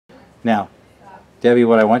Now, Debbie,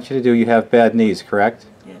 what I want you to do, you have bad knees, correct?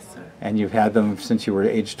 Yes, sir. And you've had them since you were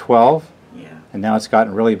age 12, Yeah. and now it's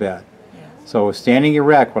gotten really bad. Yes. So standing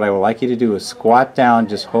erect, what I would like you to do is squat down,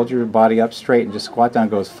 just hold your body up straight and just squat down,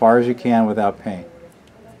 go as far as you can without pain.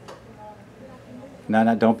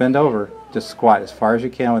 No, don't bend over. Just squat as far as you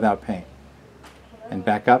can without pain. And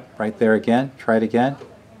back up, right there again. Try it again.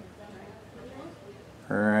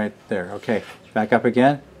 Right there. Okay, back up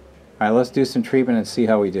again. All right, let's do some treatment and see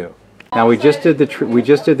how we do. Now we just did the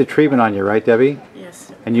treatment on you, right, Debbie? Yes,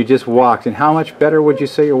 sir. And you just walked. And how much better would you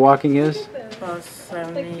say your walking is? About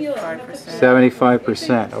 75%.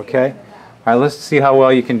 75%. Okay. All right, let's see how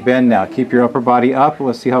well you can bend now. Keep your upper body up.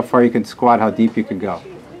 Let's see how far you can squat, how deep you can go.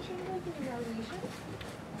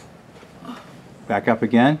 Back up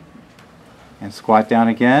again. And squat down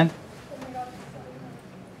again.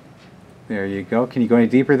 There you go. Can you go any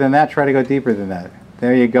deeper than that? Try to go deeper than that.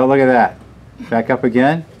 There you go. Look at that. Back up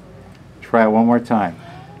again. Try it one more time.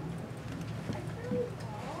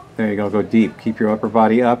 There you go. Go deep. Keep your upper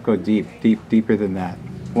body up. Go deep, deep, deeper than that.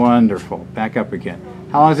 Wonderful. Back up again.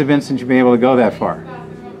 How long has it been since you've been able to go that far?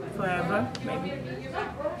 Forever, maybe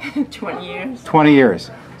 20 years. 20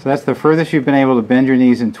 years. So that's the furthest you've been able to bend your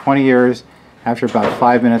knees in 20 years after about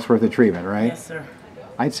 5 minutes worth of treatment, right? Yes, sir.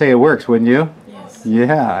 I'd say it works, wouldn't you? Yes.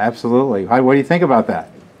 Yeah, absolutely. What do you think about that?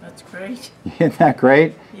 That's great. Isn't that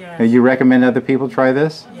great? Yes. You recommend other people try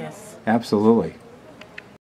this? Yes. Absolutely.